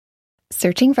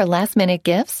Searching for last-minute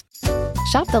gifts?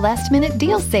 Shop the last-minute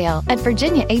deal sale at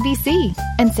Virginia ABC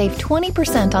and save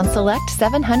 20% on select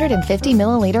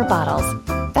 750-milliliter bottles.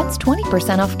 That's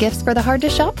 20% off gifts for the hard to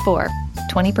shop for,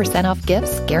 20% off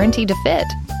gifts guaranteed to fit,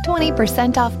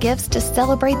 20% off gifts to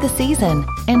celebrate the season,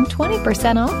 and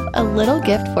 20% off a little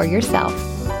gift for yourself.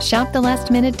 Shop the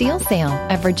last-minute deal sale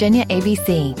at Virginia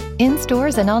ABC, in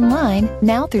stores and online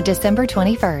now through December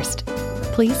 21st.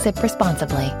 Please sip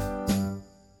responsibly.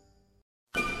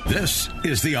 This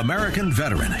is the American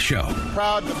Veteran Show.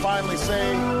 Proud to finally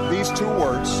say these two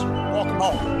words, welcome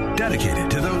home. Dedicated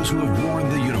to those who have worn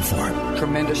the uniform.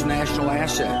 Tremendous national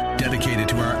asset. Dedicated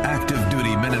to our active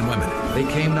duty men and women. They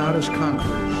came not as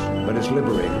conquerors, but as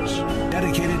liberators.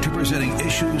 Dedicated to presenting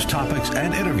issues, topics,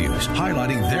 and interviews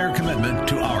highlighting their commitment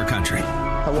to our country.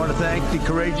 I want to thank the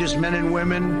courageous men and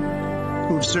women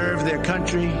who've served their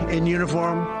country in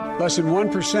uniform. Less than 1%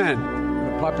 of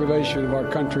the population of our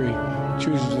country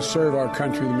chooses to serve our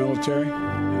country in the military.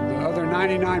 And the other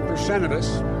 99% of us,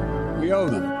 we owe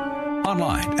them.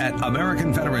 Online at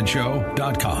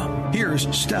AmericanVeteranShow.com.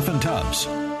 Here's Stephen Tubbs.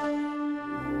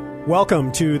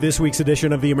 Welcome to this week's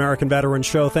edition of the American Veteran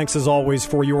Show. Thanks as always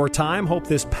for your time. Hope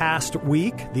this past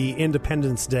week, the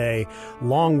Independence Day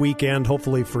long weekend,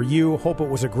 hopefully for you. Hope it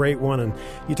was a great one and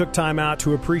you took time out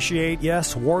to appreciate,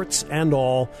 yes, warts and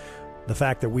all, the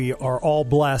fact that we are all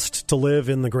blessed to live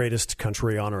in the greatest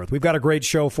country on earth. We've got a great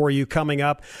show for you coming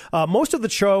up. Most of the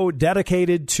show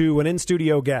dedicated to an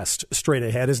in-studio guest straight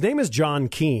ahead. His name is John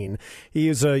Keane. He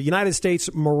is a United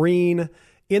States Marine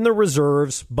in the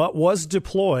reserves, but was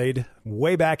deployed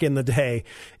way back in the day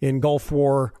in Gulf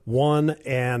War I,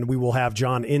 and we will have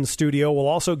John in studio. We'll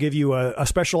also give you a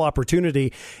special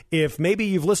opportunity. If maybe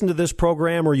you've listened to this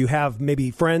program or you have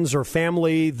maybe friends or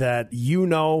family that you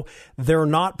know, they're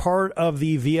not part of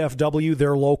the VFW,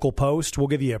 their local post, we'll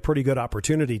give you a pretty good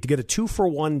opportunity to get a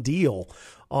 2-for-1 deal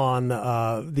on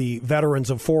the veterans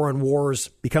of foreign wars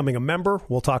becoming a member.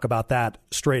 We'll talk about that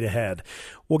straight ahead.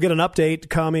 We'll get an update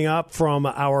coming up from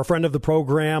our friend of the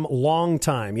program,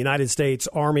 longtime United States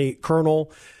Army Colonel.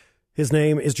 His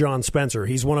name is John Spencer.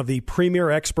 He's one of the premier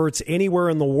experts anywhere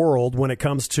in the world when it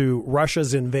comes to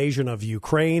Russia's invasion of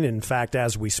Ukraine. In fact,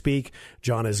 as we speak,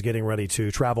 John is getting ready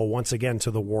to travel once again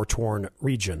to the war-torn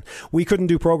region. We couldn't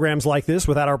do programs like this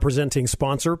without our presenting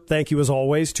sponsor. Thank you, as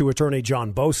always, to Attorney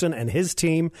John Boesen and his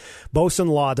team,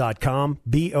 BoesenLaw.com,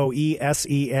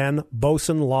 BOESEN,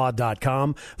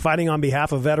 BoesenLaw.com, fighting on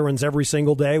behalf of veterans every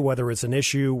single day, whether it's an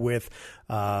issue with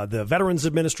the Veterans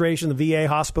Administration, the VA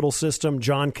hospital system.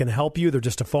 John can help you. They're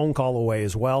just a phone call away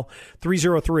as well.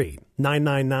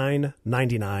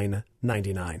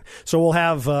 303-999-9999. So we'll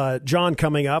have John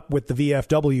coming up with the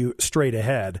VFW straight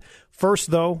ahead.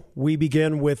 First, though, we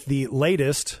begin with the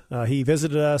latest. He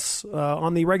visited us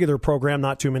on the regular program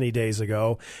not too many days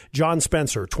ago. John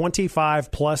Spencer,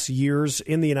 25-plus years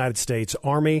in the United States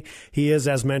Army. He is,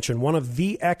 as mentioned, one of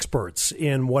the experts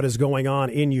in what is going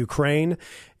on in Ukraine,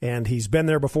 and he's been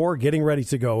there before, getting ready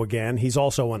to go again. He's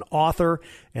also an author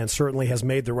and certainly has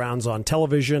made the rounds on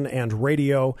television and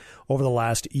radio over the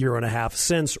last year and a half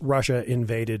since Russia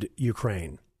invaded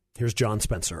Ukraine. Here's John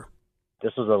Spencer.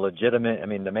 This was a legitimate,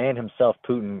 the man himself,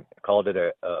 Putin, called it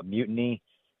a mutiny.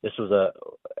 This was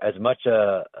as much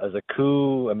as a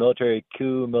coup, military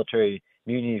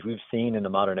mutiny as we've seen in the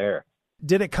modern era.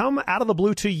 Did it come out of the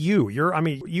blue to you?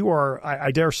 You are, I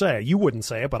dare say, you wouldn't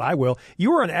say it, but I will.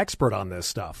 You are an expert on this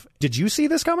stuff. Did you see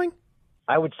this coming?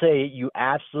 I would say you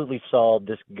absolutely saw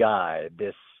this guy,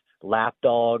 this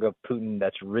lapdog of Putin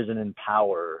that's risen in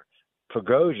power,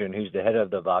 Prigozhin, who's the head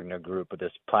of the Wagner Group, with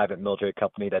this private military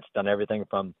company that's done everything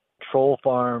from troll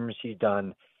farms. He's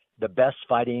done the best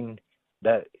fighting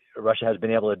that Russia has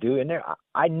been able to do in there.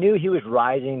 I knew he was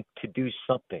rising to do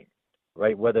something,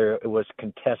 right? Whether it was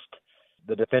contest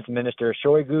the defense minister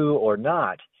Shoigu or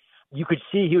not, you could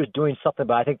see he was doing something,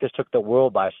 but I think this took the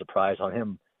world by surprise on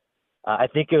him. I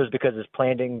think it was because his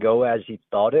plan didn't go as he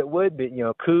thought it would. But,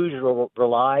 coups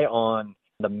rely on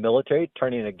the military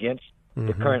turning against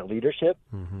the current leadership.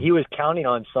 He was counting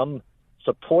on some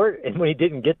support, and when he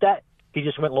didn't get that, he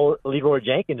just went Leroy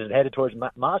Jenkins and headed towards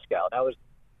Moscow.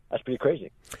 That's pretty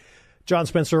crazy. John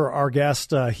Spencer, our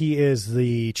guest, he is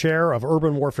the chair of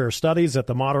Urban Warfare Studies at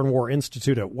the Modern War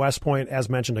Institute at West Point. As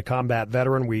mentioned, a combat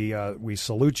veteran. We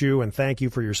salute you and thank you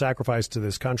for your sacrifice to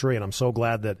this country. And I'm so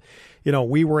glad that,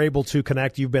 we were able to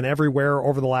connect. You've been everywhere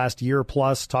over the last year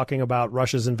plus talking about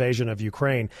Russia's invasion of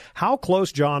Ukraine. How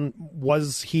close, John,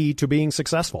 was he to being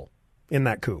successful in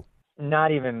that coup?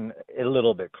 Not even a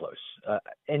little bit close.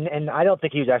 And I don't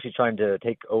think he was actually trying to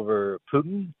take over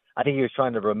Putin. I think he was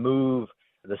trying to remove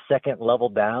the second level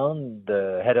down,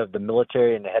 the head of the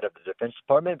military and the head of the Defense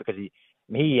Department, because he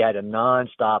had a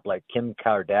nonstop like Kim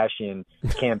Kardashian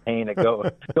campaign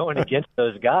going against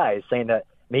those guys, saying that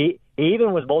he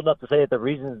even was bold enough to say that the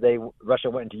reasons Russia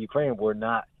went into Ukraine were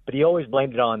not, but he always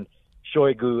blamed it on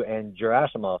Shoigu and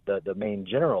Gerasimov, the main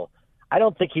general. I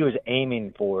don't think he was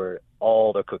aiming for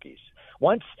all the cookies.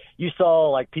 Once you saw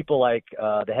like people like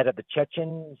the head of the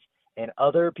Chechens and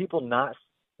other people not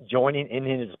joining in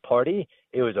his party,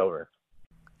 it was over.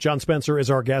 John Spencer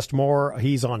is our guest.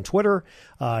 He's on Twitter.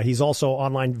 He's also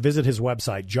online. Visit his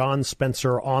website,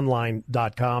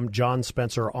 johnspenceronline.com,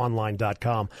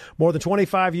 johnspenceronline.com. More than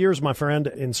 25 years, my friend,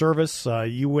 in service.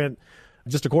 You went,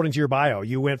 just according to your bio,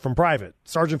 you went from private,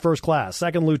 sergeant first class,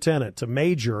 second lieutenant to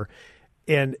major.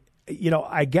 And,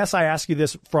 I guess I ask you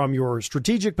this from your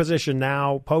strategic position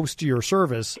now, post your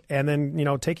service, and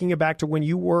then, taking it back to when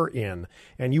you were in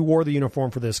and you wore the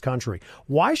uniform for this country.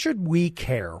 Why should we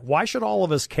care? Why should all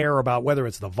of us care about whether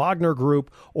it's the Wagner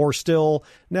Group or still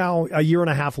now, a year and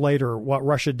a half later, what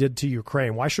Russia did to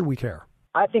Ukraine? Why should we care?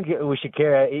 I think we should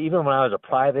care, even when I was a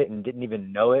private and didn't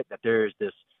even know it, that there's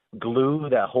this glue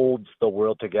that holds the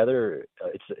world together.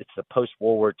 It's the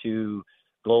post-World War II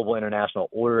global international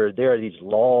order. There are these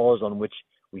laws on which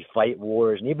we fight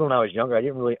wars. And even when I was younger, I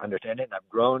didn't really understand it. And I've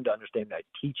grown to understand and I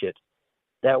teach it.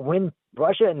 That when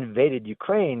Russia invaded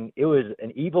Ukraine, it was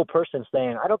an evil person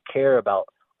saying, I don't care about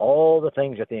all the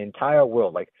things that the entire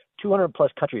world, like 200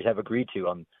 plus countries have agreed to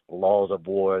on the laws of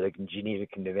war, the Geneva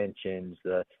Conventions,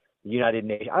 the United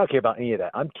Nations. I don't care about any of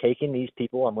that. I'm taking these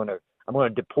people. I'm going to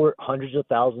deport hundreds of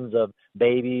thousands of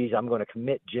babies. I'm going to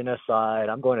commit genocide.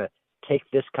 I'm going to take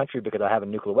this country because I have a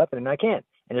nuclear weapon, and I can't.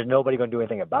 And there's nobody going to do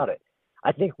anything about it.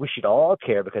 I think we should all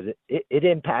care because it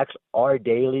impacts our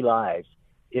daily lives.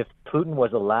 If Putin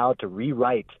was allowed to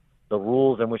rewrite the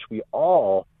rules in which we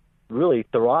all really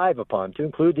thrive upon, to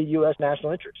include the U.S.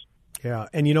 national interest. Yeah,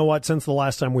 and you know what? Since the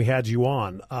last time we had you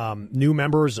on, new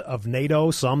members of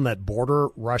NATO, some that border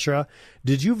Russia,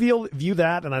 did you view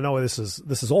that? And I know this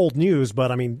is old news,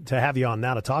 but I mean, to have you on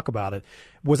now to talk about it,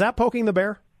 was that poking the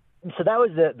bear? So that was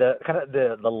the kind of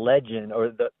the legend or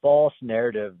the false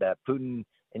narrative that Putin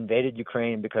invaded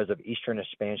Ukraine because of Eastern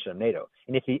expansion of NATO.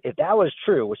 And if that was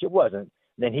true, which it wasn't,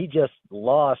 then he just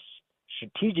lost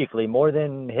strategically more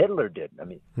than Hitler did. I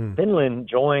mean, Finland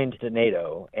joined the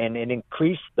NATO and it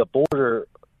increased the border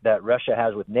that Russia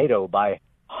has with NATO by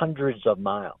hundreds of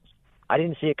miles. I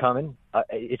didn't see it coming.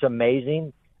 It's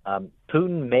amazing.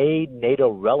 Putin made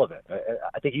NATO relevant.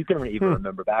 I think you can even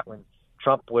remember back when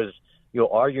Trump was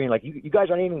arguing like you guys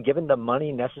aren't even given the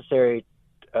money necessary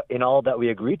in all that we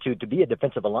agreed to be a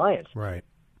defensive alliance. Right.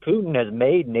 Putin has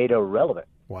made NATO relevant.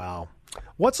 Wow.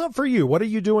 What's up for you? What are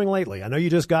you doing lately? I know you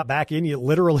just got back in. You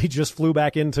literally just flew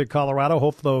back into Colorado.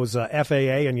 Hope those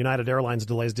FAA and United Airlines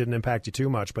delays didn't impact you too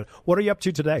much. But what are you up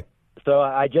to today? So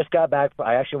I just got back.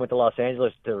 I actually went to Los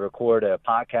Angeles to record a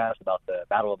podcast about the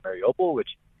Battle of Mariupol, which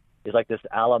is like this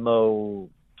Alamo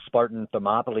Spartan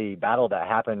Thermopylae battle that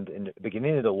happened in the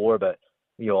beginning of the war, but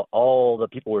all the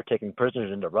people were taken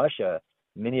prisoners into Russia,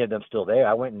 many of them still there.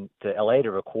 I went to LA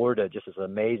to record just this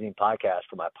amazing podcast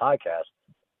for my podcast.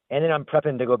 And then I'm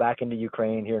prepping to go back into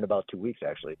Ukraine here in about 2 weeks,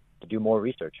 actually, to do more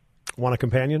research. Want a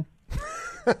companion?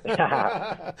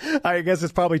 I guess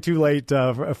it's probably too late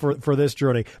for this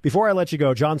journey. Before I let you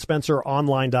go,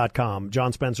 JohnSpencerOnline.com.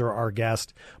 John Spencer, our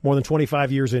guest, more than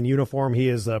 25 years in uniform. He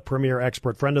is a premier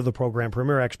expert, friend of the program,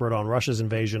 premier expert on Russia's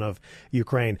invasion of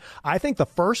Ukraine. I think the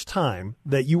first time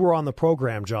that you were on the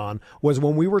program, John, was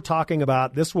when we were talking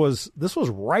about this was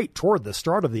right toward the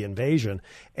start of the invasion,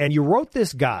 and you wrote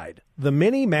this guide, The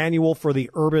Mini Manual for the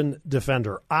Urban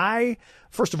Defender. I,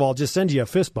 first of all, just send you a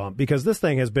fist bump because this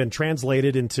thing has been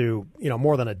translated into,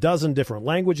 more than a dozen different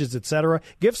languages, et cetera.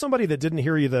 Give somebody that didn't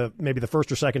hear you maybe the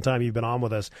first or second time you've been on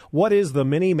with us, what is The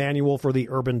Mini Manual for the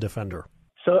Urban Defender?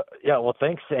 So, yeah, well,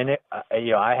 thanks. And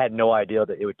I had no idea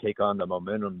that it would take on the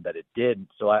momentum that it did.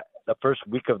 So the first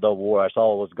week of the war, I saw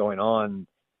what was going on,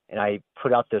 and I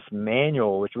put out this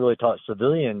manual, which really taught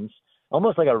civilians,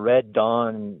 almost like a Red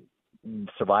Dawn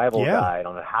survival guide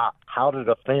on how to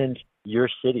defend your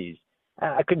cities.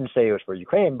 I couldn't say it was for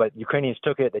Ukraine, but Ukrainians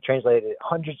took it. They translated it.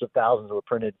 Hundreds of thousands were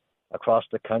printed across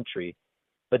the country.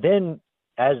 But then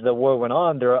as the war went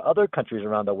on, there are other countries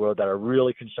around the world that are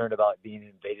really concerned about being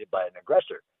invaded by an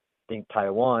aggressor. Think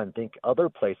Taiwan, think other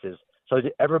places. So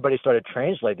everybody started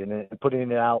translating it and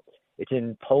putting it out. It's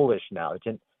in Polish now.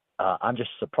 I'm just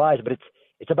surprised, but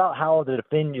it's about how to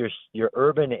defend your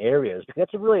urban areas.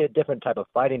 That's really a different type of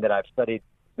fighting that I've studied,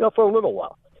 for a little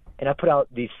while. And I put out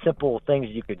these simple things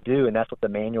you could do, and that's what the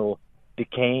manual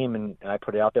became, and I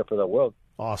put it out there for the world.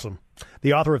 Awesome.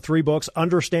 The author of 3 books,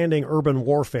 Understanding Urban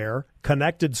Warfare,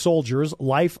 Connected Soldiers,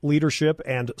 Life, Leadership,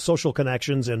 and Social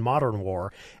Connections in Modern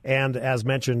War, and, as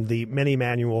mentioned, the mini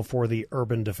manual for the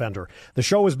Urban Defender. The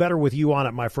show is better with you on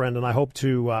it, my friend, and I hope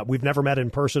to, we've never met in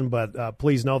person, but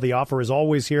please know the offer is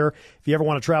always here. If you ever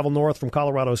want to travel north from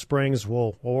Colorado Springs,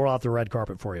 we'll roll out the red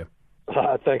carpet for you.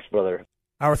 Thanks, brother.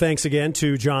 Our thanks again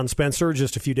to John Spencer,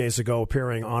 just a few days ago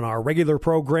appearing on our regular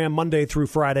program Monday through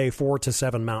Friday, 4 to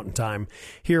 7 Mountain Time,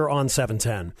 here on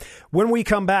 710. When we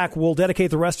come back, we'll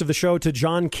dedicate the rest of the show to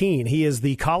John Keene. He is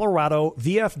the Colorado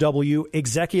VFW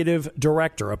Executive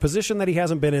Director, a position that he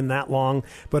hasn't been in that long,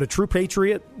 but a true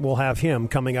patriot. We'll have him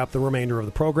coming up the remainder of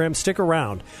the program. Stick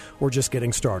around. We're just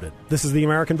getting started. This is the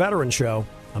American Veteran Show,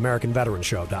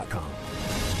 AmericanVeteranShow.com.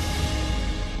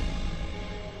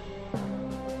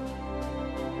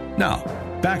 Now,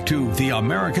 back to the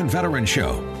American Veteran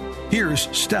Show.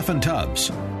 Here's Stephen Tubbs.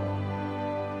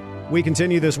 We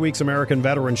continue this week's American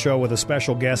Veteran Show with a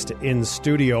special guest in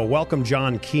studio. Welcome,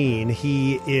 John Keene.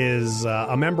 He is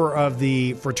a member of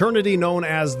the fraternity known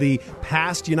as the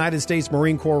Past United States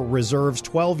Marine Corps Reserves,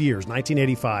 12 years,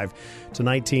 1985 to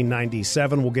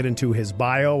 1997. We'll get into his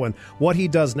bio and what he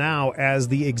does now as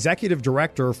the executive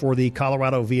director for the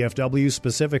Colorado VFW,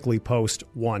 specifically Post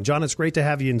 1. John, it's great to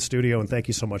have you in studio, and thank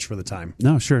you so much for the time.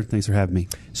 No, sure. Thanks for having me.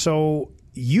 So,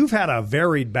 you've had a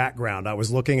varied background. I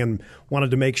was looking and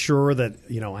wanted to make sure that,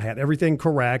 I had everything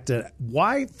correct.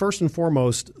 Why, first and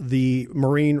foremost, the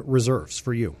Marine Reserves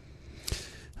for you?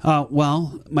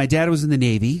 Well, my dad was in the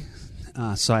Navy,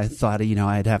 so I thought,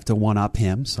 I'd have to one-up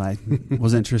him. So I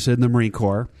was interested in the Marine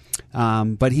Corps.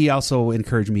 But he also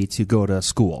encouraged me to go to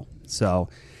school. So,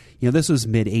 this was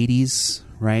mid-'80s,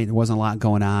 right? There wasn't a lot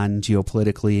going on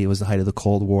geopolitically. It was the height of the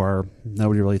Cold War.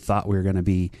 Nobody really thought we were going to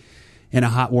be in a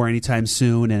hot war anytime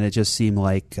soon, and it just seemed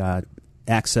like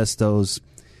access those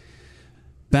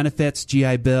benefits,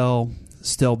 GI Bill,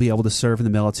 still be able to serve in the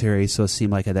military. So it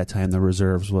seemed like at that time the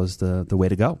reserves was the way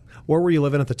to go. Where were you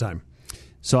living at the time?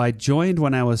 So I joined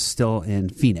when I was still in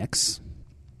Phoenix.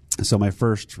 So my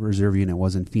first reserve unit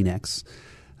was in Phoenix.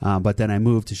 But then I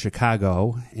moved to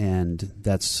Chicago, and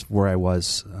that's where I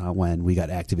was when we got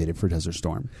activated for Desert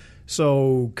Storm.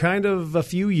 So kind of a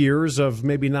few years of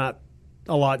maybe not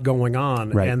a lot going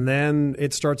on, right. And then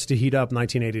it starts to heat up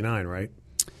 1989, right?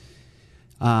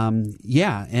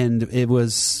 Yeah, and it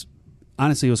was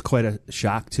honestly it was quite a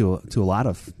shock to a lot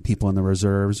of people in the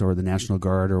reserves or the National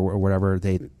Guard or whatever.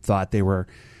 They thought they were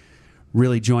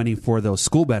really joining for those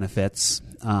school benefits.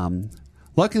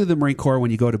 Luckily, the Marine Corps,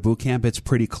 when you go to boot camp, it's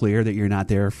pretty clear that you're not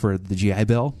there for the GI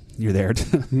Bill. You're there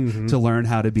to learn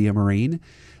how to be a Marine.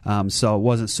 So it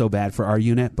wasn't so bad for our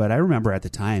unit, but I remember at the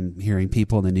time hearing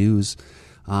people in the news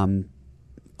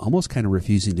almost kind of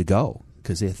refusing to go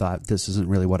because they thought this isn't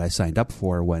really what I signed up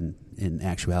for, when in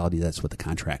actuality that's what the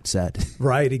contract said.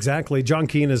 Right, exactly. John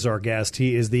Keene is our guest.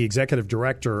 He is the executive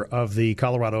director of the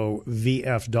Colorado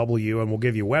VFW, and we'll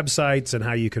give you websites and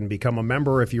how you can become a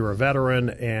member if you're a veteran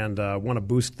and want to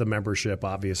boost the membership,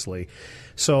 obviously.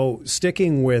 So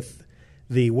sticking with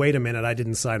wait a minute, I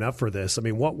didn't sign up for this. I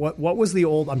mean, what was the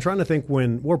old? I'm trying to think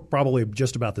when we're probably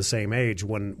just about the same age.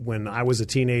 When I was a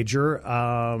teenager,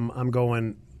 I'm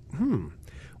going,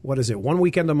 what is it? 1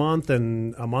 weekend a month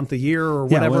and a month a year or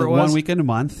whatever it was? 1 weekend a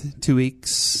month, 2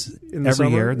 weeks every summer?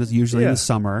 year, usually in the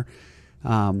summer.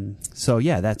 So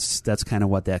yeah, that's kind of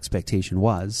what the expectation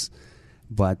was.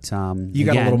 But you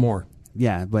got a little more.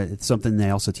 Yeah, but it's something they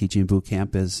also teach you in boot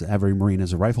camp is every Marine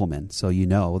is a rifleman. So you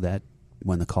know that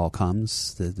when the call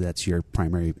comes, that's your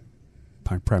primary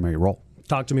role.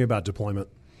 Talk to me about deployment.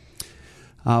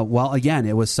 Well, again,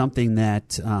 it was something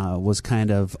that was kind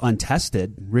of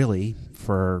untested, really,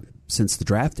 since the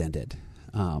draft ended.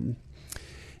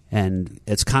 And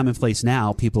it's commonplace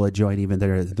now. People that join, even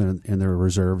they're in their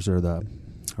reserves or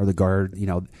the Guard,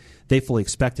 they fully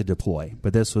expect to deploy.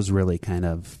 But this was really kind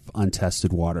of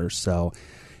untested waters. So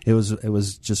it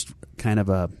was just kind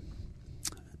of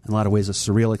in a lot of ways, a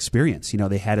surreal experience.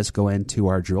 They had us go into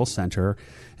our drill center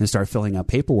and start filling out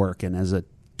paperwork. And as a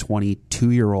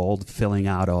 22-year-old filling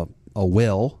out a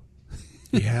will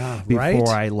before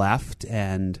I left,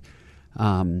 and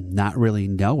not really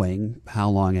knowing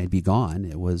how long I'd be gone,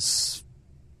 it was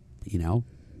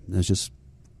just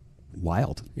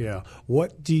wild. Yeah.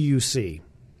 What do you see?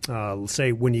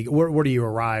 Say when where do you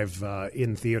arrive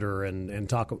in theater and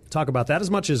talk about that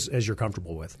as much as you're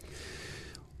comfortable with?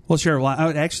 Well, sure. Well, I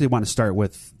would actually want to start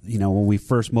with, when we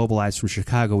first mobilized from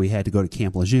Chicago, we had to go to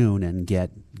Camp Lejeune and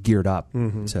get geared up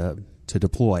to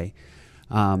deploy.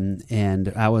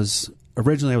 And I was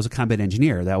a combat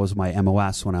engineer. That was my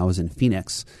MOS when I was in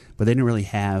Phoenix. But they didn't really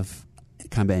have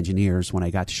combat engineers when I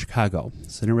got to Chicago.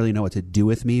 So I didn't really know what to do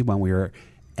with me when we were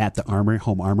at the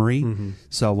home armory.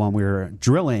 So when we were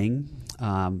drilling,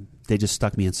 they just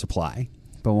stuck me in supply.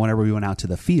 But whenever we went out to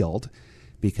the field,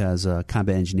 because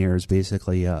combat engineer is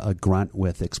basically a grunt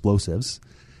with explosives,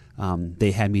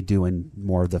 they had me doing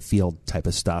more of the field type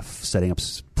of stuff, setting up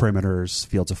perimeters,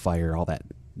 fields of fire, all that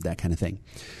kind of thing.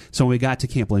 So when we got to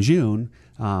Camp Lejeune,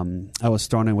 I was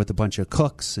thrown in with a bunch of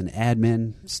cooks and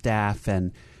admin staff,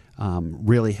 and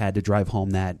really had to drive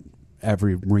home that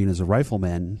every Marine is a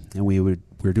rifleman, and we were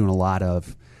doing a lot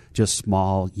of just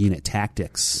small unit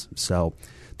tactics. So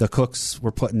the cooks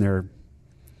were putting their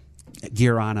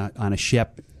gear on a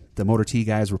ship. The motor T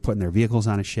guys were putting their vehicles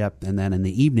on a ship, and then in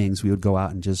the evenings we would go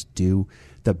out and just do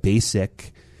the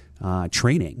basic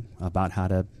training about how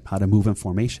to move in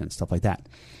formation, stuff like that.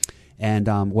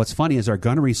 And what's funny is our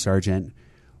gunnery sergeant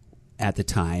at the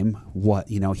time,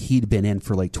 he'd been in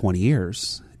for like 20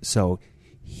 years, so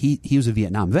he was a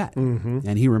Vietnam vet,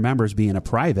 and he remembers being a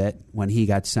private when he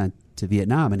got sent to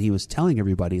Vietnam, and he was telling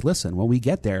everybody, listen, when we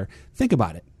get there, think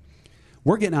about it.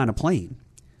 We're getting on a plane.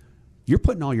 You're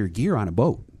putting all your gear on a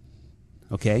boat.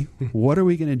 Okay? What are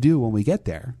we going to do when we get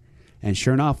there? And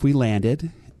sure enough, we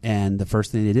landed, and the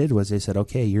first thing they did was they said,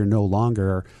 okay, you're no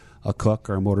longer a cook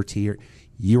or a motor T.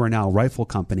 You are now a rifle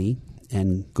company,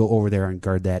 and go over there and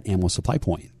guard that ammo supply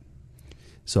point.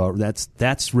 So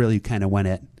that's really kind of when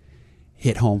it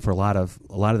hit home for a lot of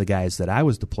the guys that I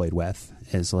was deployed with,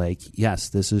 is like, yes,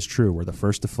 this is true. We're the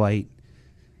first to fight,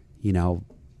 the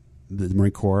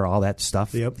Marine Corps, all that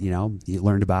stuff, Yep. You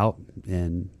learned about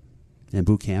in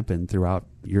boot camp and throughout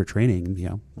your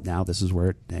training, now this is where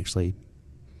it actually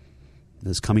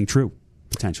is coming true,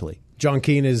 potentially. John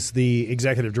Keane is the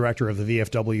executive director of the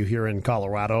VFW here in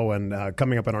Colorado, and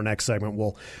coming up in our next segment,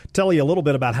 we'll tell you a little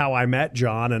bit about how I met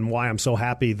John and why I'm so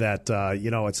happy that,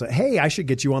 hey, I should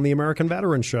get you on the American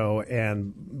Veteran Show,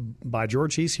 and by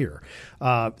George, he's here.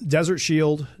 Desert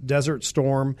Shield, Desert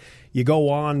Storm, you go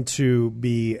on to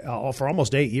be, for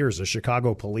almost 8 years, a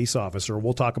Chicago police officer.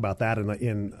 We'll talk about that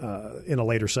in a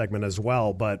later segment as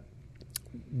well, but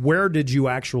where did you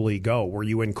actually go? Were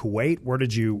you in Kuwait? Where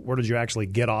did you actually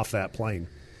get off that plane?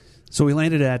 So we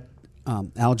landed at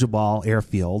Al Jabal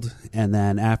Airfield, and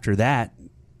then after that,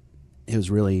 it was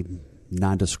really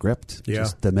nondescript,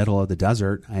 just the middle of the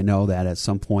desert. I know that at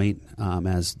some point,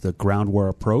 as the ground war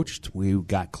approached, we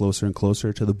got closer and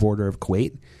closer to the border of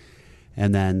Kuwait.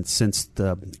 And then since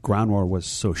the ground war was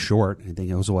so short, I think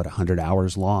it was, 100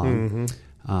 hours long,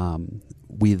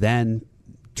 we then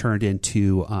turned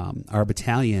into our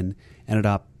battalion ended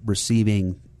up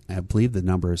receiving, I believe the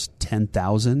number is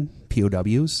 10,000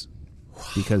 POWs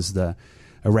because the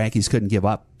Iraqis couldn't give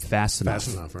up fast enough.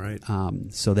 Fast enough, right.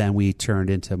 So then we turned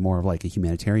into more of like a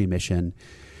humanitarian mission.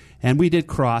 And we did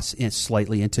cross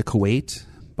slightly into Kuwait,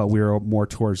 but we were more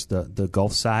towards the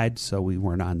Gulf side, so we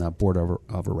weren't on the border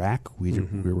of Iraq. We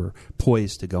were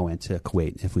poised to go into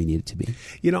Kuwait if we needed to be.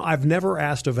 I've never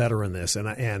asked a veteran this,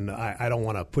 and I don't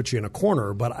want to put you in a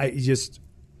corner, but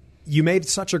you made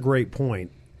such a great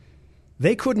point.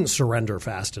 They couldn't surrender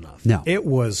fast enough. No. It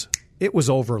was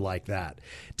over like that.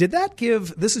 Did that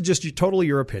give, this is just totally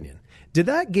your opinion, did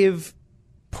that give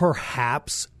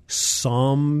perhaps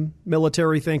some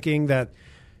military thinking that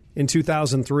in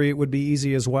 2003 it would be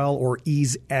easy as well, or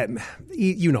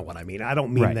you know what I mean? I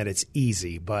don't mean that it's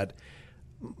easy, but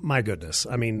my goodness.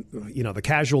 I mean, the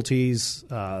casualties,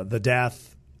 the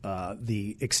death,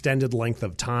 the extended length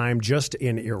of time just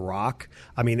in Iraq.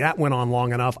 I mean, that went on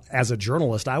long enough. As a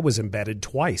journalist, I was embedded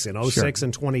twice in 2006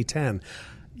 and 2010.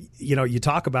 You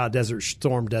talk about Desert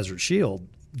Storm, Desert Shield.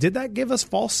 Did that give us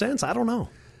false sense? I don't know.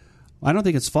 I don't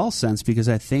think it's false sense because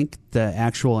I think the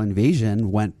actual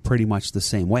invasion went pretty much the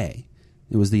same way.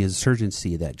 It was the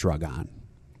insurgency that drug on.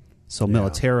 So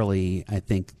militarily, I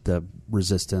think the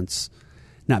resistance,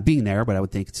 not being there, but I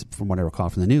would think, it's, from what I recall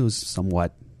from the news,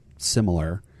 somewhat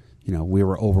similar. We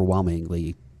were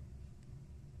overwhelmingly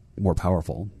more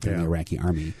powerful than the Iraqi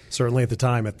army. Certainly at the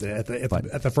time, at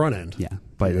the front end. Yeah,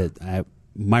 but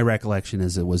my recollection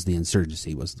is it was the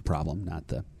insurgency was the problem, not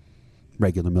the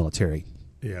regular military.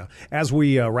 Yeah. As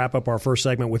we wrap up our first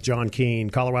segment with John Keane,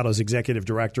 Colorado's executive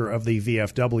director of the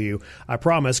VFW, I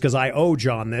promise, because I owe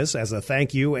John this as a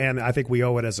thank you, and I think we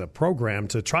owe it as a program,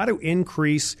 to try to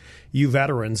increase you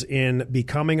veterans in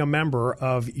becoming a member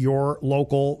of your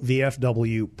local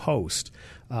VFW post.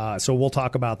 So we'll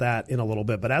talk about that in a little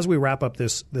bit. But as we wrap up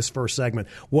this first segment,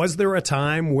 was there a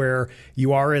time where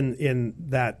you are in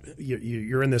that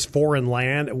you're in this foreign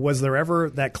land? Was there ever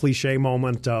that cliche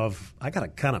moment of, I got to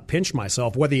kind of pinch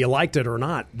myself, whether you liked it or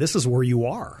not? This is where you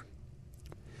are.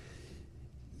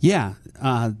 Yeah,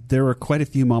 there were quite a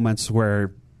few moments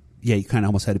where, you kind of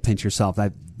almost had to pinch yourself.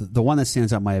 The one that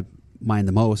stands out in my mind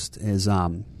the most is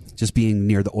just being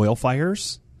near the oil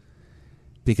fires,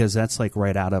 because that's like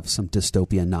right out of some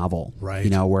dystopian novel,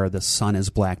 right? Where the sun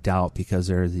is blacked out because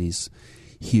there are this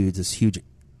huge,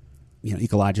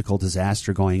 ecological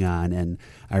disaster going on. And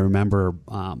I remember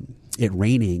it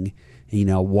raining,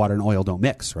 and, water and oil don't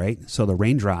mix, right? So the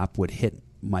raindrop would hit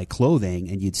my clothing,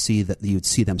 and you'd see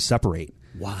them separate.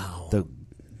 Wow.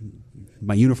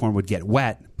 My uniform would get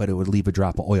wet, but it would leave a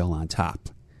drop of oil on top.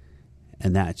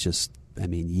 And that just,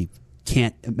 you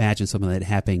can't imagine something like that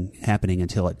happening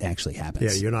until it actually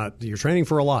happens. Yeah, you're training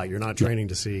for a lot. You're not training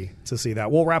to see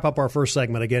that. We'll wrap up our first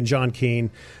segment. Again, John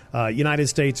Keane, United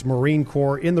States Marine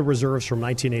Corps in the reserves from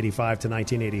 1985 to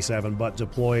 1987, but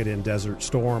deployed in Desert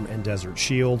Storm and Desert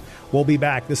Shield. We'll be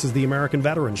back. This is the American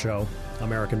Veteran Show,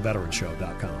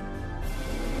 AmericanVeteranShow.com.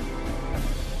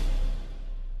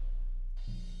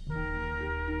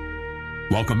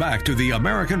 Welcome back to the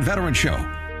American Veteran Show.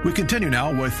 We continue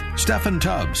now with Stephen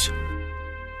Tubbs.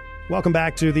 Welcome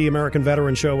back to the American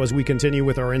Veteran Show as we continue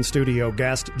with our in-studio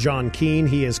guest, John Keane.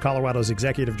 He is Colorado's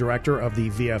executive director of the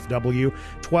VFW.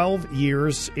 12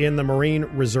 years in the Marine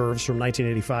Reserves from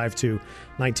 1985 to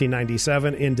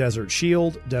 1997 in Desert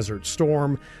Shield, Desert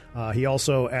Storm. He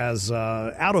also, as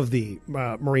out of the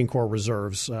Marine Corps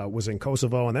Reserves, was in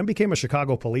Kosovo and then became a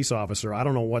Chicago police officer. I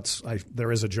don't know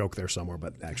there is a joke there somewhere,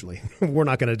 but actually we're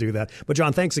not going to do that. But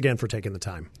John, thanks again for taking the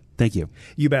time. Thank you.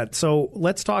 You bet. So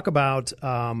let's talk about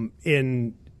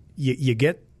you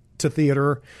get to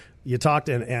theater. You talked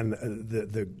and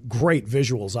the great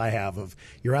visuals I have of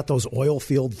you're at those oil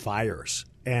field fires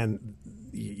and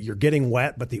you're getting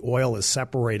wet, but the oil is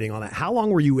separating on it. How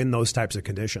long were you in those types of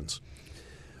conditions?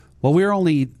 Well, we were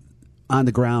only on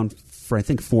the ground for, I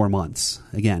think, 4 months,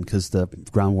 again, because the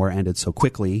ground war ended so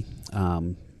quickly.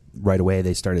 Right away,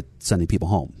 they started sending people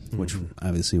home, which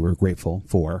obviously we're grateful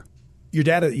for. Your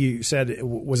dad, you said,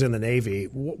 was in the Navy.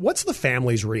 What's the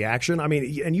family's reaction? I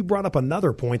mean, and you brought up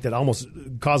another point that almost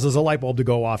causes a light bulb to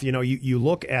go off. You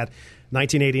look at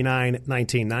 1989,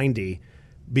 1990.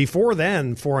 Before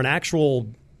then, for an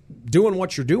actual doing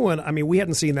what you're doing, I mean, we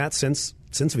hadn't seen that since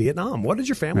Vietnam. What did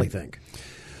your family think?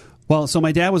 Well, so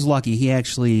my dad was lucky. He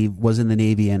actually was in the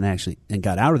Navy and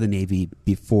got out of the Navy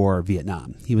before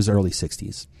Vietnam. He was early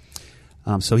 60s.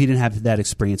 So he didn't have that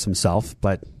experience himself,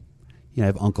 but I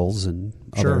have uncles and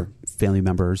other family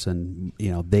members, and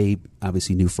they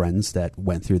obviously knew friends that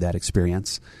went through that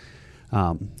experience.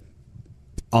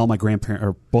 All my grandparents,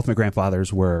 or both my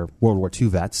grandfathers, were World War II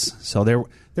vets, so there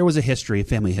was a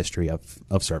family history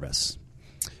of service.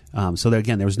 So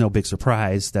there was no big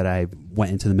surprise that I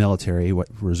went into the military, what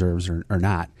reserves or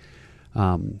not.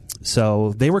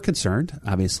 So they were concerned,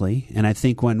 obviously, and I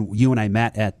think when you and I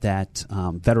met at that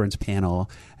veterans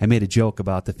panel, I made a joke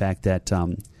about the fact that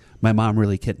my mom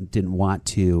really didn't want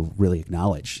to really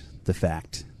acknowledge the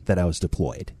fact that I was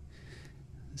deployed.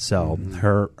 So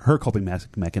her coping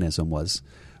mechanism was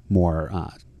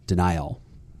more denial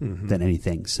than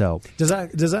anything. So does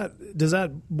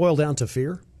that boil down to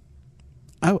fear?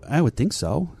 I would think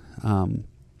so.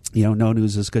 No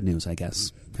news is good news, I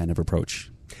guess, kind of approach.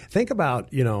 Think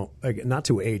about, not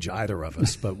to age either of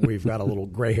us, but we've got a little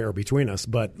gray hair between us.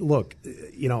 But look,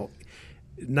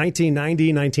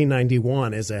 1990,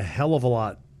 1991 is a hell of a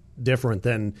lot different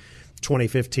than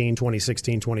 2015,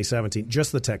 2016, 2017.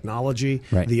 Just the technology,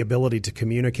 the ability to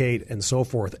communicate and so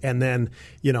forth. And then,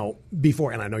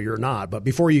 before, and I know you're not, but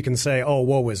before you can say, oh,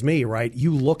 woe is me, right?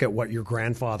 You look at what your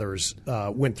grandfathers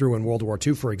went through in World War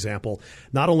II, for example,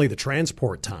 not only the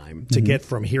transport time to get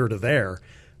from here to there,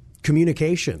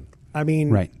 communication. I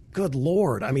mean, good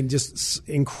Lord. I mean, just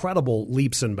incredible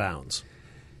leaps and bounds.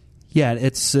 Yeah,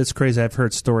 it's crazy. I've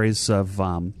heard stories of,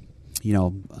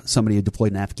 somebody who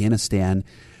deployed in Afghanistan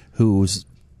who's,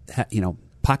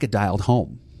 pocket dialed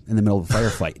home in the middle of a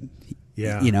firefight.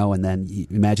 Yeah. And then you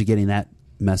imagine getting that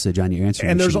message on your answering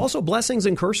machine. And there's machine. also blessings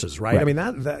and curses, right?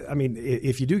 I mean,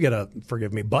 if you do get a,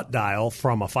 forgive me, butt dial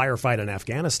from a firefight in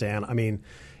Afghanistan, I mean,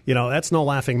 that's no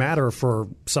laughing matter for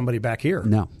somebody back here.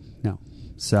 No.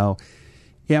 So,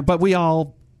 yeah, but we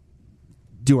all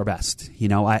do our best.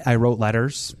 I wrote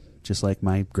letters just like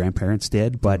my grandparents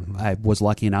did, but I was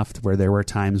lucky enough to where there were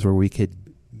times where we could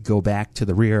go back to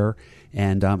the rear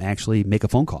and actually make a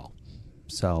phone call.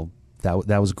 So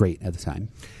that was great at the time.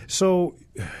 So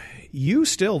you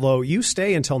still, though, you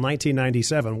stay until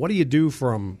 1997. What do you do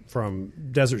from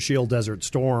Desert Shield, Desert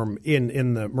Storm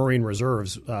in the Marine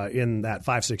Reserves in that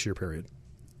 5-6 year period?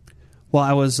 Well,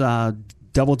 I was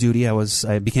double duty.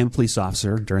 I became a police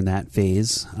officer during that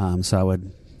phase. So I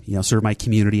would serve my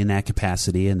community in that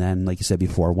capacity. And then, like you said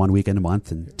before, 1 weekend a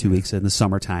month and 2 weeks in the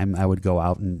summertime, I would go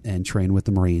out and train with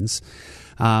the Marines.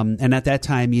 And at that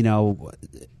time,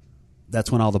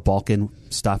 that's when all the Balkan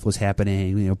stuff was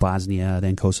happening, Bosnia,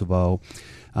 then Kosovo.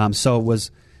 So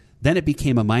then it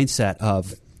became a mindset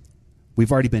of,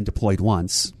 we've already been deployed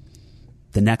once.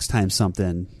 The next time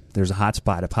there's a hot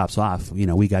spot that pops off,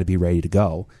 we got to be ready to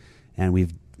go. And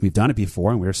we've done it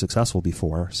before, and we were successful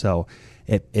before. So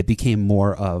it became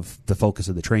more of the focus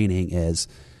of the training is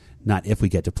not if we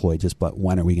get deployed, but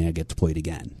when are we going to get deployed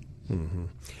again. Mm-hmm.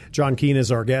 John Keene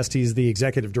is our guest. He's the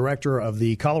executive director of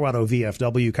the Colorado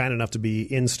VFW, kind enough to be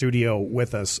in studio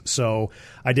with us. So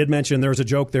I did mention there's a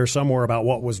joke there somewhere about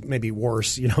what was maybe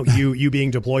worse, you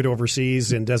being deployed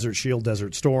overseas in Desert Shield,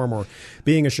 Desert Storm, or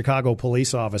being a Chicago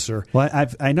police officer. Well,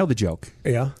 I know the joke.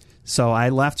 Yeah. So I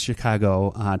left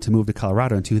Chicago to move to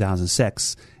Colorado in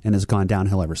 2006, and has gone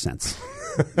downhill ever since.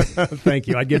 Thank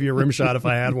you. I'd give you a rim shot if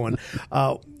I had one.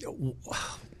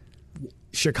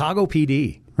 Chicago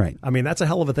PD. Right. I mean, that's a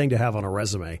hell of a thing to have on a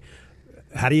resume.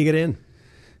 How do you get in?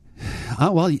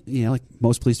 Well, like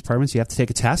most police departments, you have to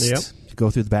take a test, Yep. Go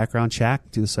through the background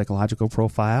check, do the psychological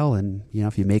profile, and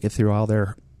if you make it through all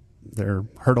their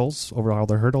hurdles,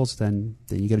 then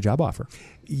you get a job offer.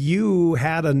 You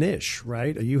had a niche,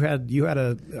 right? You had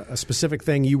a specific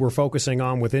thing you were focusing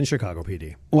on within Chicago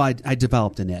PD. Well, I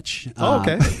developed a niche. Oh,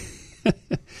 okay.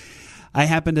 I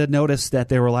happened to notice that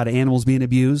there were a lot of animals being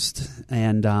abused,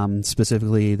 and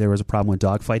specifically there was a problem with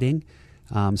dogfighting.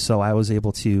 So I was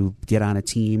able to get on a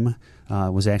team.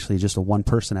 Was actually just a one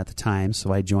person at the time,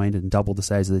 so I joined and doubled the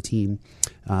size of the team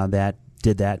that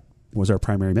did that. Was our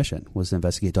primary mission, was to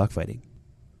investigate dogfighting.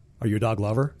 Are you a dog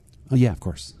lover? Oh, yeah, of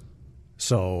course.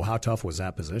 So how tough was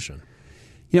that position?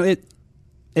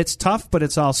 It's tough, but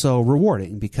it's also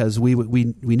rewarding because we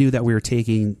knew that we were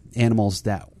taking animals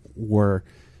that were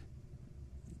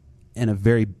in a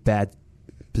very bad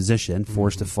position,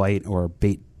 forced to fight or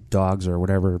bait dogs or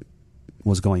whatever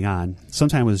was going on.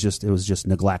 Sometimes it was just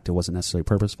neglect. It wasn't necessarily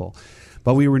purposeful,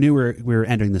 but we knew we were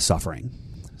entering the suffering.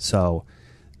 So,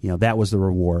 that was the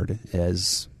reward,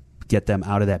 is get them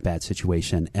out of that bad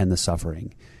situation and the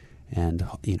suffering. And,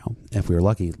 if we were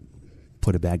lucky,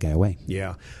 put a bad guy away.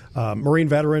 Yeah. Marine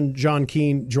veteran John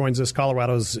Keene joins us,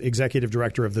 Colorado's executive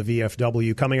director of the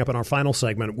VFW. Coming up in our final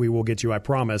segment, we will get you, I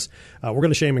promise. We're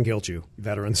going to shame and guilt you,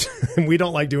 veterans. We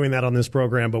don't like doing that on this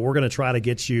program, but we're going to try to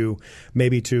get you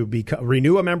maybe to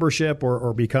renew a membership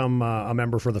or become a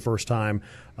member for the first time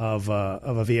of a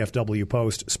VFW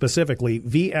post, specifically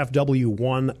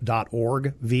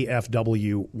VFW1.org,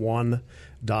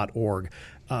 VFW1.org.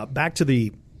 Back to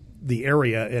the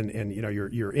area and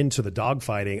you're into the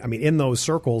dogfighting. I mean, in those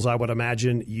circles, I would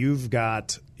imagine you've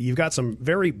got some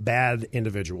very bad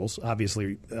individuals,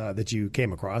 obviously, that you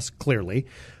came across, clearly.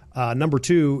 Number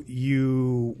two,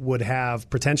 you would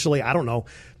have potentially, I don't know,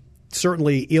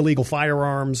 certainly illegal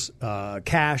firearms,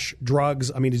 cash,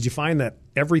 drugs. I mean, did you find that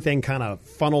everything kind of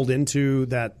funneled into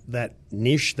that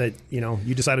niche that,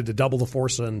 you decided to double the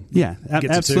force and get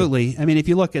absolutely. to? I mean, if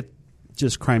you look at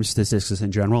just crime statistics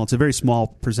in general, it's a very small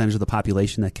percentage of the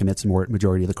population that commits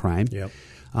majority of the crime. Yep.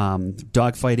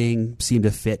 Dogfighting seemed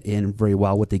to fit in very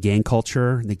well with the gang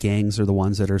culture. The gangs are the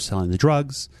ones that are selling the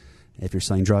drugs. If you're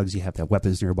selling drugs, you have to have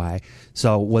weapons nearby.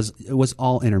 So it was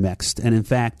all intermixed. And in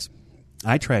fact,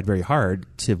 I tried very hard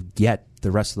to get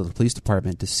the rest of the police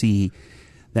department to see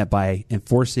that by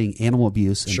enforcing animal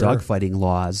abuse and dogfighting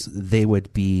laws, they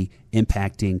would be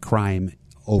impacting crime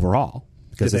overall.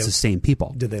 Because it's the same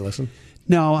people. Did they listen?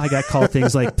 No, I got called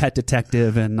things like pet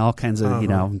detective and all kinds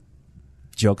of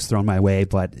jokes thrown my way,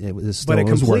 but it was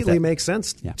completely makes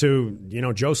sense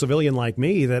to Joe civilian like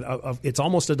me that it's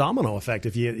almost a domino effect.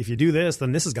 If you do this,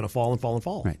 then this is going to fall and fall and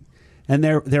fall. Right. And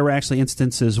there were actually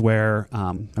instances where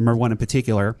I remember one in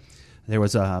particular. There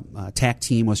was a TAC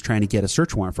team was trying to get a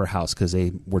search warrant for a house because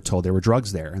they were told there were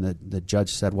drugs there, and the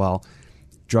judge said, "Well,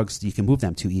 drugs you can move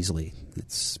them too easily.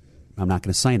 I'm not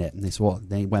going to sign it." And they said, well,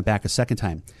 they went back a second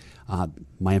time.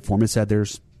 My informant said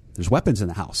there's weapons in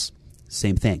the house.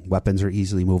 Same thing. Weapons are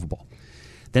easily movable.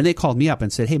 Then they called me up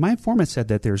and said, hey, my informant said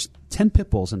that there's 10 pit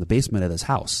bulls in the basement of this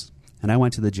house. And I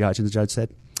went to the judge, and the judge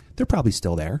said, they're probably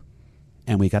still there.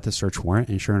 And we got the search warrant,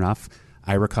 and sure enough,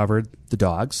 I recovered the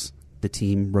dogs, the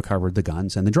team recovered the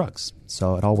guns and the drugs.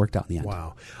 So it all worked out in the end.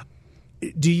 Wow.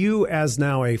 Do you, as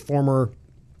now a former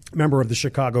member of the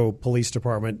Chicago Police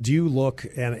Department, do you look,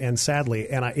 and sadly,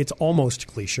 it's almost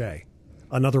cliche,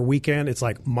 another weekend, it's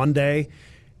like Monday,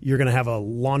 you're going to have a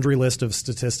laundry list of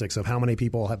statistics of how many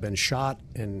people have been shot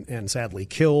and sadly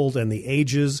killed, and the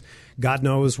ages. God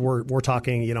knows we're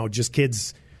talking, just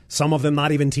kids some of them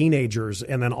not even teenagers,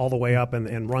 and then all the way up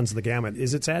and runs the gamut.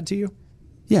 Is it sad to you?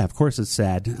 Yeah, of course it's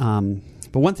sad.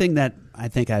 But one thing that I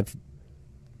think I've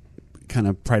kind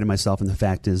of prided myself in the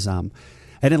fact is I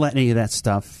didn't let any of that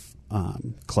stuff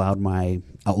cloud my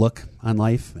outlook on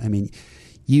life. I mean,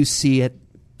 you see it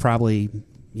probably,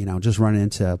 just running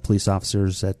into police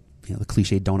officers at the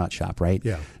cliche donut shop, right?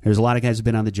 Yeah. There's a lot of guys who've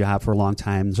been on the job for a long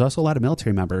time. There's also a lot of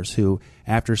military members who,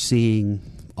 after seeing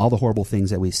all the horrible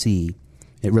things that we see,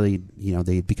 it really,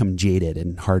 they become jaded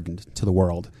and hardened to the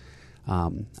world.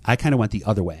 I kind of went the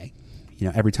other way.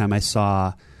 Every time I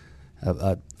saw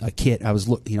a kid, I was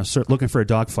looking for a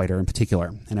dog fighter in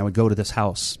particular, and I would go to this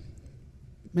house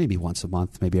maybe once a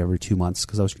month, maybe every 2 months,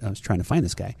 because I was trying to find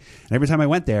this guy. And every time I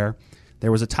went there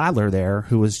was a toddler there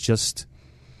who was just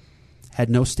had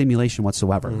no stimulation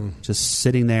whatsoever, just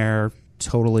sitting there,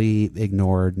 totally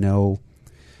ignored,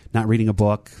 not reading a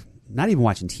book, not even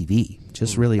watching TV,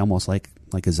 just really almost like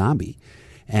a zombie.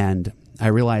 And I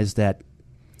realized that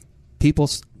people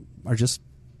are just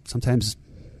sometimes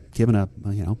given a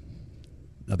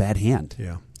bad hand,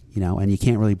 and you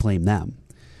can't really blame them.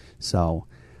 So,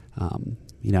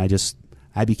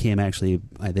 I became actually,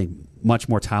 I think, much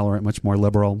more tolerant, much more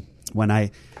liberal. When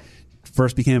I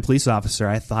first became a police officer,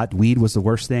 I thought weed was the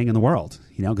worst thing in the world,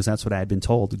 because that's what I had been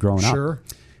told growing up. Sure.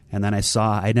 And then I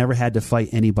saw I never had to fight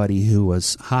anybody who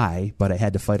was high, but I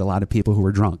had to fight a lot of people who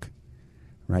were drunk.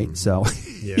 Right. Mm-hmm. So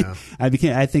yeah, I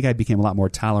think I became a lot more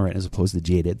tolerant as opposed to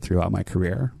jaded throughout my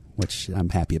career, which I'm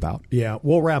happy about. Yeah,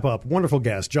 we'll wrap up. Wonderful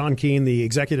guest, John Keane, the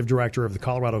executive director of the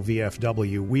Colorado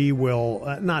VFW. We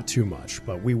will, not too much,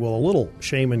 but we will a little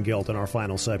shame and guilt in our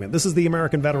final segment. This is the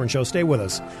American Veteran Show. Stay with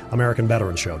us,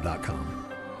 AmericanVeteranShow.com.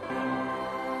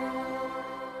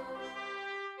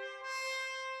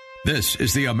 This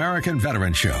is the American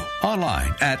Veteran Show,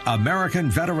 online at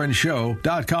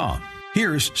AmericanVeteranShow.com.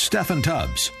 Here's Stephen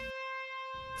Tubbs.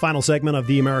 Final segment of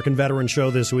the American Veteran Show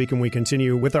this week, and we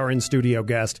continue with our in-studio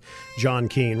guest, John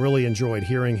Keane. Really enjoyed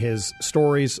hearing his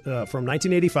stories from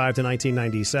 1985 to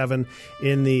 1997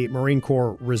 in the Marine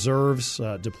Corps Reserves,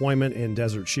 deployment in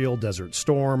Desert Shield, Desert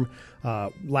Storm.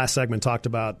 Last segment talked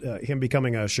about him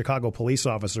becoming a Chicago police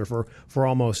officer for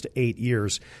almost 8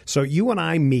 years. So you and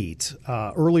I meet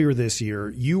earlier this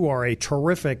year. You are a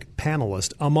terrific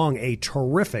panelist among a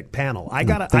terrific panel.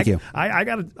 Thank you. I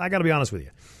gotta be honest with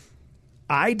you.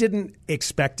 I didn't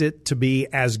expect it to be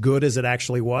as good as it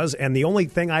actually was. And the only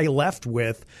thing I left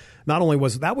with not only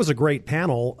was that was a great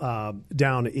panel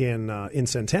down in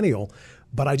Centennial,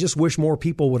 but I just wish more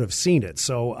people would have seen it.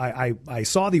 So I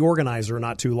saw the organizer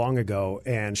not too long ago,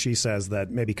 and she says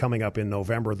that maybe coming up in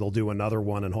November they'll do another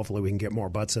one, and hopefully we can get more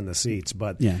butts in the seats.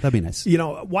 But yeah, that'd be nice.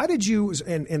 Why did you,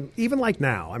 and even like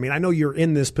now, I mean, I know you're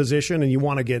in this position and you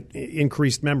want to get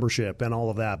increased membership and all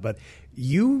of that, but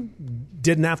you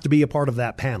didn't have to be a part of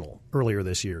that panel earlier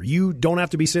this year. You don't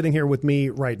have to be sitting here with me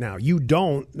right now. You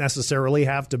don't necessarily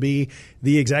have to be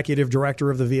the executive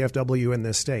director of the VFW in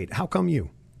this state. How come you?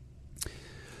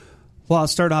 Well, I'll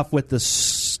start off with the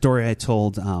story I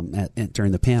told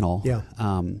during the panel. Yeah.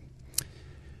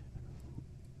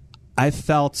 I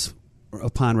felt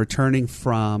upon returning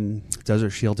from Desert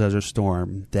Shield, Desert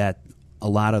Storm, that a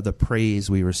lot of the praise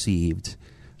we received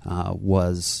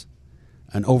was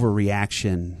an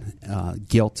overreaction,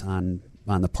 guilt on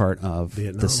the part of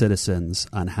the citizens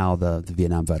on how the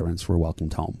Vietnam veterans were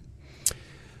welcomed home.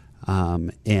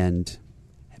 And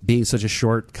being such a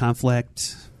short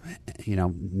conflict,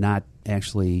 not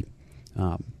actually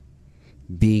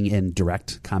being in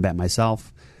direct combat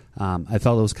myself, I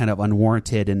felt it was kind of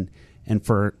unwarranted. And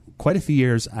for quite a few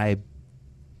years,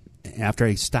 after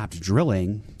I stopped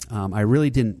drilling, I really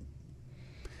didn't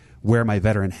wear my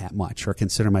veteran hat much or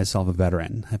consider myself a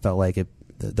veteran. I felt like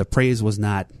the praise was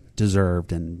not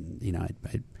deserved, and I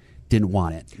didn't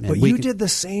want it. And but you did the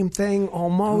same thing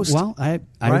almost. Well,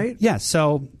 right? Yeah.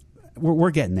 So we're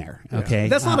getting there. Okay,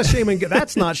 that's not a shame and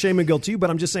that's not shame and guilt to you.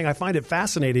 But I'm just saying I find it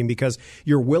fascinating because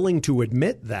you're willing to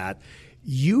admit that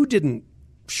you didn't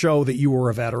show that you were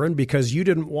a veteran because you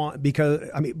didn't want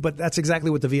but that's exactly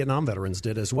what the Vietnam veterans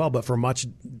did as well, but for much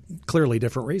clearly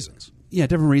different reasons. Yeah,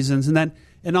 different reasons.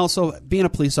 And also being a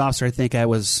police officer, I think I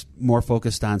was more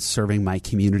focused on serving my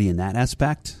community in that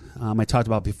aspect. I talked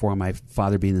about before my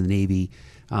father being in the Navy.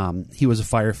 He was a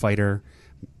firefighter.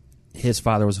 His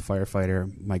father was a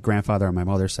firefighter. My grandfather on my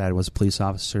mother's side was a police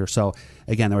officer. So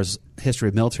again, there was a history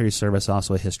of military service,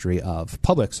 also a history of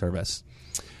public service.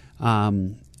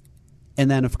 And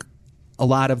then a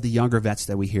lot of the younger vets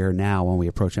that we hear now when we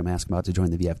approach them, ask them about to join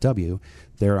the VFW,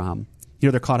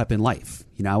 they're caught up in life.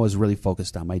 I was really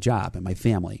focused on my job and my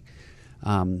family.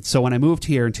 So when I moved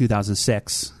here in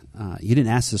 2006, you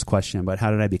didn't ask this question, but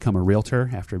how did I become a realtor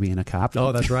after being a cop?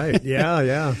 Oh, that's right.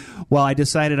 Yeah. Well, I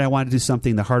decided I wanted to do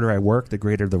something. The harder I work, the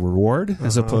greater the reward,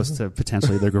 as opposed to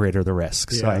potentially the greater the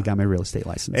risk. So I got my real estate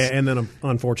license. And then,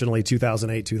 unfortunately,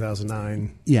 2008,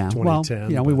 2009,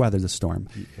 2010. Well, we weathered the storm.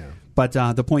 Yeah. But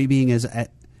the point being is,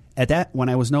 at that, when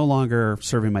I was no longer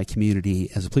serving my community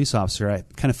as a police officer, I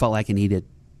kind of felt like I needed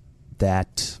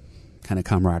that kind of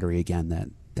camaraderie again,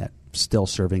 that still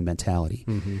serving mentality.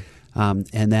 Mm-hmm.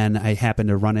 And then I happened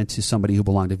to run into somebody who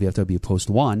belonged to VFW Post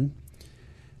 1,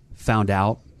 found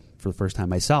out for the first time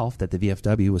myself that the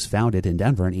VFW was founded in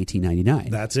Denver in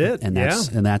 1899. That's it. And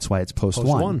that's why it's Post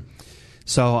 1.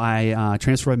 So I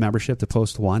transferred my membership to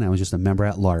Post 1. I was just a member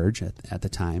at large at the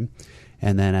time.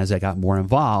 And then as I got more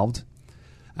involved,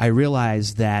 I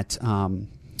realized that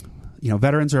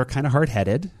veterans are kind of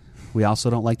hard-headed. We also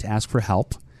don't like to ask for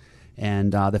help.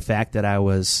 And the fact that I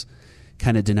was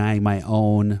kind of denying my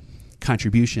own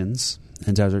contributions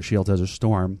in Desert Shield, Desert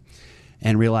Storm,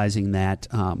 and realizing that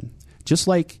just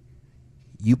like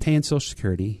you pay in Social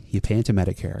Security, you pay into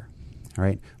Medicare, all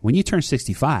right? When you turn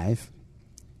 65,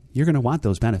 you're going to want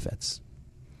those benefits.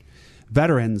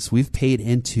 Veterans, we've paid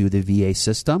into the VA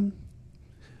system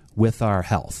with our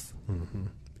health. Mm-hmm.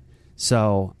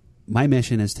 So my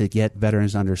mission is to get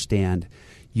veterans to understand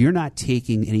you're not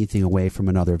taking anything away from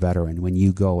another veteran when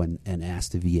you go and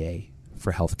ask the VA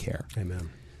for health care. Amen.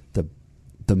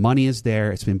 The money is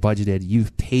there. It's been budgeted.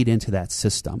 You've paid into that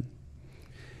system.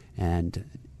 And,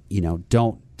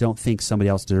 don't think somebody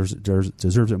else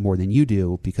deserves it more than you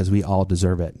do, because we all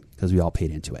deserve it, because we all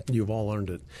paid into it. You've all earned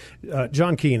it.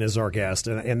 John Keene is our guest,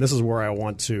 and this is where I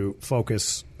want to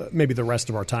focus maybe the rest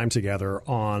of our time together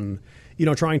on,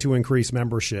 trying to increase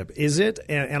membership. Is it,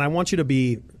 and I want you to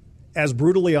be as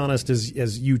brutally honest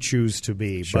as you choose to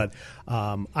be, sure. But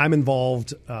I'm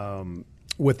involved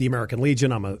with the American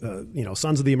Legion. I'm a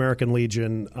Sons of the American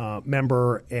Legion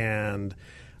member, and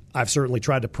I've certainly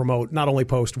tried to promote not only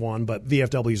Post 1, but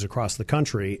VFWs across the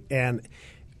country. And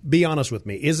be honest with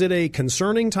me, is it a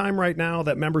concerning time right now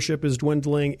that membership is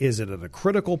dwindling? Is it at a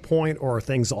critical point, or are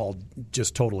things all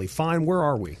just totally fine? Where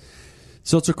are we?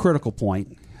 So it's a critical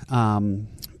point. And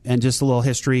just a little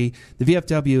history, the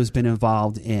VFW has been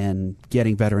involved in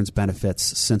getting veterans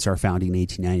benefits since our founding in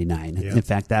 1899. Yeah. In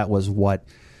fact, that was what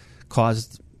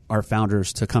caused our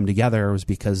founders to come together, was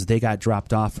because they got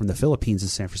dropped off from the Philippines in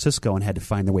San Francisco and had to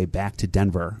find their way back to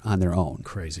Denver on their own.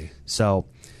 Crazy. So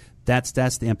that's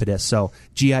the impetus. So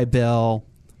GI Bill,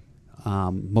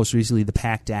 most recently the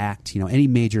PACT Act, any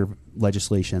major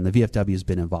legislation, the VFW has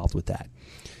been involved with that.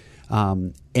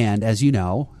 And as you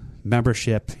know,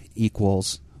 membership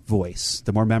equals voice.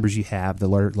 The more members you have, the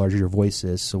larger your voice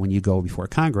is. So when you go before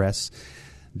Congress,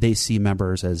 they see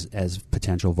members as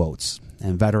potential votes.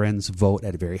 And veterans vote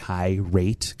at a very high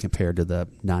rate compared to the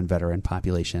non-veteran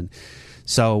population.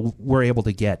 So we're able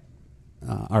to get,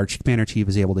 our commander chief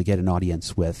is able to get an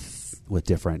audience with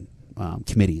different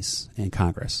committees in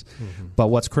Congress. Mm-hmm. But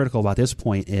what's critical about this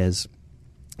point is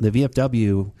the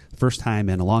VFW, first time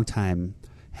in a long time,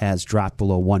 has dropped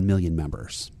below 1 million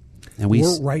members. And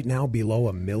we're right now below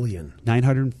 1 million.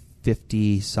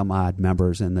 950 some odd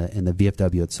members in the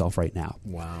VFW itself right now.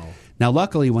 Wow. Now,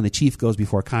 luckily, when the chief goes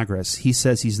before Congress, he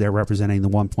says he's there representing the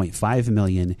 1.5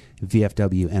 million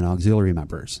VFW and auxiliary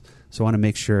members. So I want to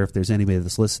make sure if there's anybody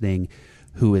that's listening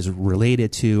who is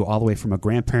related to, all the way from a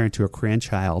grandparent to a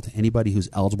grandchild, anybody who's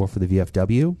eligible for the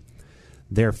VFW,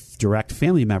 their direct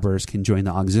family members can join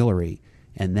the auxiliary,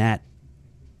 and that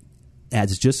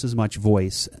adds just as much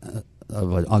voice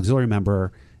of an auxiliary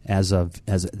member as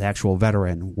the actual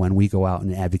veteran when we go out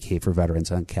and advocate for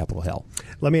veterans on Capitol Hill.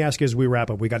 Let me ask you as we wrap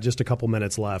up, we got just a couple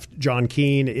minutes left. John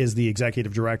Keene is the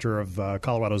executive director of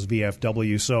Colorado's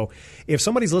VFW. So if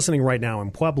somebody's listening right now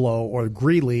in Pueblo or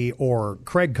Greeley or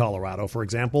Craig, Colorado, for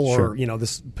example, or sure.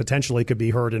 This potentially could be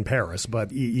heard in Paris,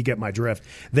 but you get my drift.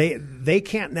 They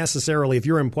can't necessarily, if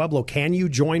you're in Pueblo, can you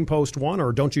join Post 1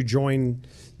 or don't you join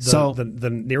the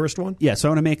nearest one? Yeah, so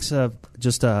I want to make some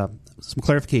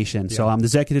clarification. Yeah. So I'm the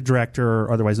executive director,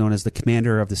 or otherwise known as the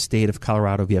commander of the state of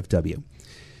Colorado VFW.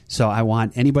 So I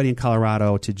want anybody in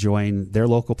Colorado to join their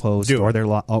local post or their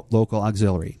local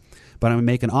auxiliary. But I'm going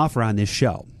to make an offer on this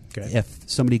show. Okay. If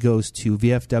somebody goes to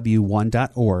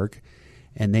vfw1.org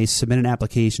and they submit an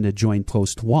application to join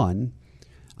Post 1,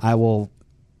 I will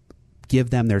give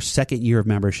them their second year of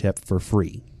membership for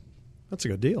free. That's a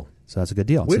good deal. So that's a good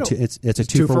deal. It's a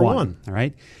two for one. All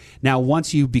right. Now,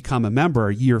 once you become a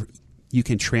member, you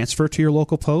can transfer to your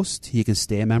local post. You can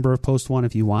stay a member of Post 1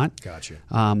 if you want. Gotcha.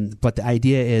 But the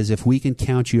idea is, if we can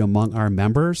count you among our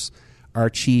members, our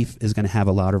chief is going to have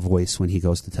a louder voice when he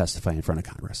goes to testify in front of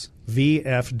Congress.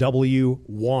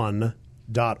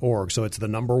 VFW1.org. So it's the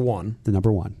number one. The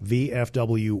number one.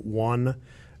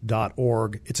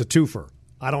 VFW1.org. It's a twofer.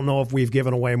 I don't know if we've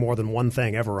given away more than one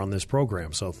thing ever on this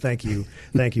program. So thank you.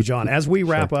 Thank you, John. As we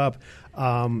wrap up,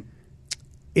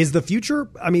 is the future,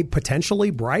 potentially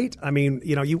bright?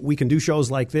 We can do shows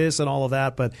like this and all of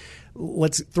that, but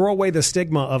let's throw away the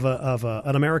stigma of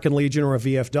an American Legion or a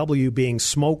VFW being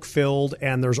smoke-filled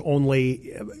and there's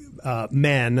only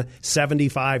men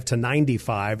 75 to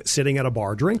 95 sitting at a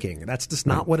bar drinking. That's just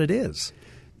not what it is.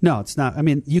 No, it's not.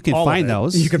 You can find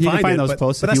those. You can find those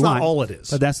posts if you want. But that's not all it is.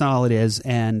 But that's not all it is.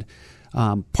 And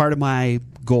part of my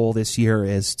goal this year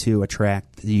is to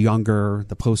attract the younger,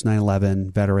 the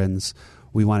post-9/11 veterans.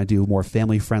 We want to do more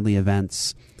family-friendly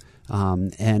events.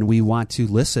 And we want to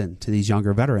listen to these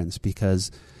younger veterans because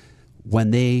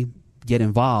when they get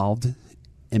involved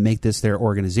and make this their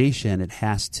organization, it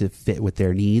has to fit with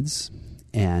their needs.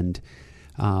 And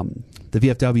the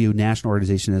VFW national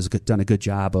organization has done a good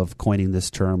job of coining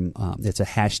this term. It's a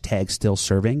hashtag still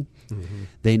serving. Mm-hmm.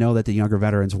 They know that the younger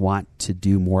veterans want to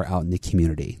do more out in the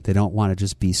community. They don't want to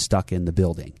just be stuck in the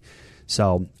building.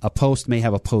 So a post may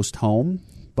have a post home,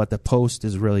 but the post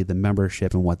is really the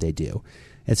membership and what they do.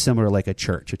 It's similar like a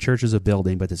church. A church is a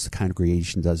building, but it's the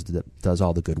congregation does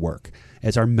all the good work.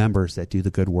 It's our members that do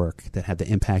the good work, that have the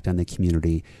impact on the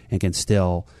community, and can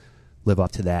still live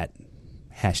up to that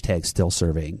hashtag still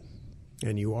serving.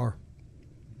 And you are.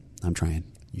 I'm trying.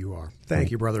 You are.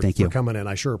 Thank you, brother, Thank for you. coming in.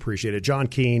 I sure appreciate it. John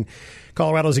Keene,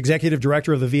 Colorado's executive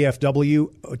director of the VFW.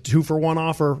 A 2-for-1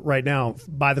 offer right now.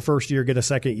 Buy the first year, get a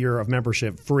second year of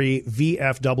membership free.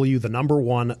 VFW, the number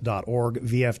one.org.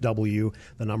 VFW,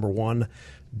 the number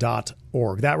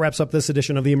one.org. That wraps up this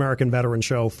edition of the American Veteran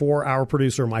Show. For our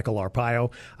producer, Michael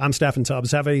Arpaio, I'm Stephen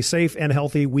Tubbs. Have a safe and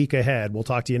healthy week ahead. We'll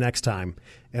talk to you next time.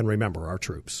 And remember our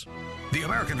troops. The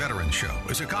American Veteran Show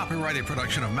is a copyrighted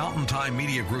production of Mountain Time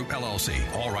Media Group, LLC.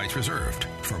 All rights reserved.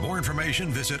 For more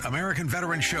information, visit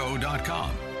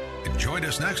AmericanVeteranShow.com. And join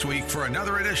us next week for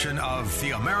another edition of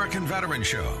the American Veteran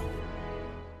Show.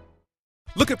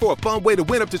 Looking for a fun way to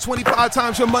win up to 25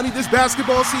 times your money this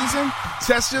basketball season?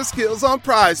 Test your skills on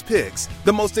Prize Picks,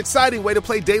 the most exciting way to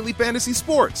play daily fantasy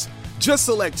sports. Just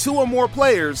select 2 or more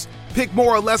players, pick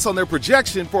more or less on their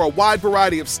projection for a wide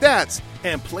variety of stats,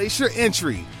 and place your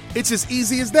entry. It's as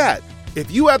easy as that.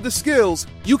 If you have the skills,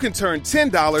 you can turn $10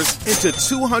 into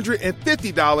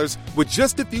 $250 with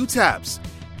just a few taps.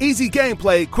 Easy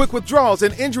gameplay, quick withdrawals,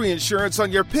 and injury insurance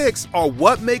on your picks are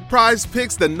what make Prize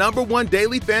Picks the number one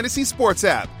daily fantasy sports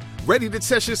app. Ready to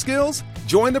test your skills?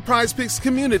 Join the Prize Picks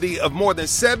community of more than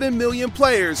 7 million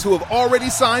players who have already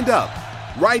signed up.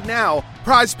 Right now,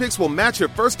 Prize Picks will match your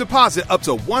first deposit up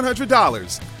to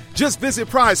 $100. Just visit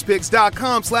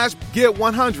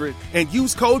prizepicks.com/get100 and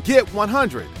use code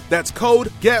GET100. That's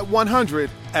code GET100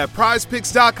 at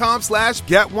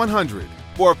prizepicks.com/get100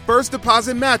 for a first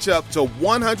deposit match up to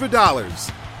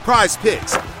 $100. Prize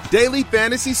Picks, daily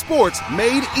fantasy sports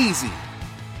made easy.